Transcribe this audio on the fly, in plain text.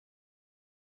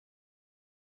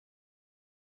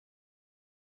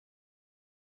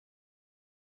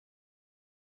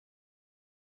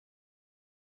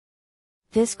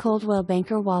This Coldwell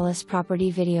Banker Wallace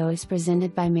property video is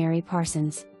presented by Mary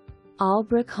Parsons. All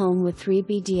brick home with 3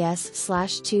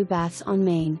 BDS/2 baths on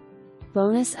main.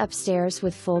 Bonus upstairs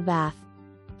with full bath.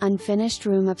 Unfinished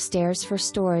room upstairs for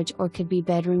storage or could be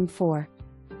bedroom 4.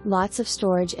 Lots of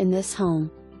storage in this home.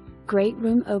 Great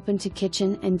room open to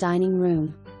kitchen and dining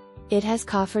room. It has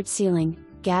coffered ceiling,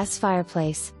 gas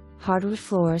fireplace, hardwood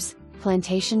floors,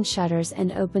 plantation shutters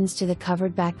and opens to the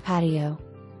covered back patio.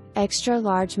 Extra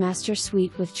large master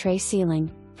suite with tray ceiling,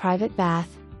 private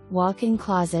bath, walk-in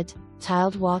closet,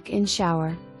 tiled walk-in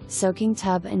shower, soaking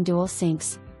tub and dual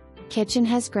sinks. Kitchen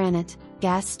has granite,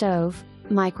 gas stove,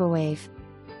 microwave,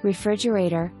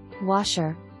 refrigerator,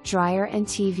 washer, dryer and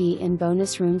TV in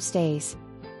bonus room stays.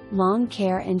 Lawn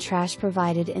care and trash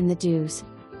provided in the dues.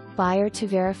 Buyer to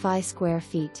verify square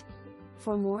feet.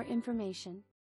 For more information.